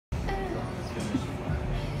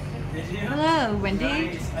Hello,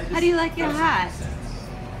 Wendy. How do you like your hat?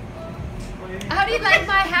 How do you like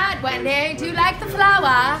my hat, Wendy? Do you like the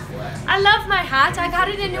flower? I love my hat. I got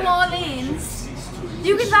it in New Orleans.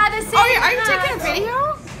 You can buy the same. Oh, are you taking a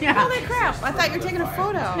video? Yeah. Holy crap! I thought you were taking a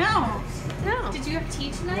photo. No. No. Did you have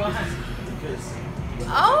tea tonight?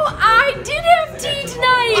 Oh, I did have tea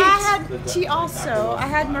tonight. I had tea also. I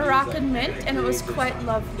had Moroccan mint, and it was quite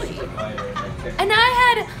lovely. And I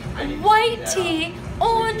had white tea,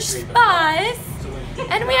 orange spice,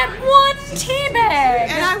 and we had one tea bag.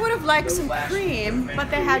 And I would have liked some cream, but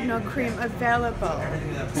they had no cream available.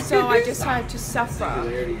 So I decided to suffer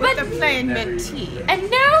with the plain mint tea. And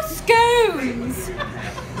no scones.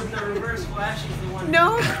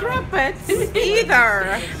 No crumpets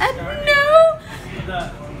either. And no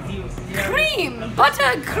cream.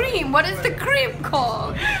 Butter cream. What is the cream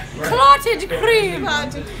called? Clotted cream.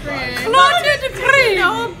 Clotted cream. Clotted cream.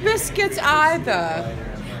 No biscuits either.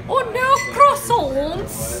 Oh, no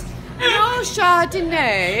croissants. No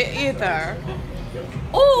Chardonnay either.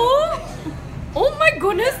 Oh my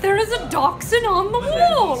goodness, there is a dachshund on the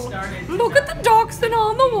wall. Look at the dachshund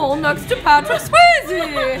on the wall next to Patrick Swayze.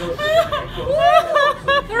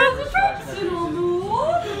 There is a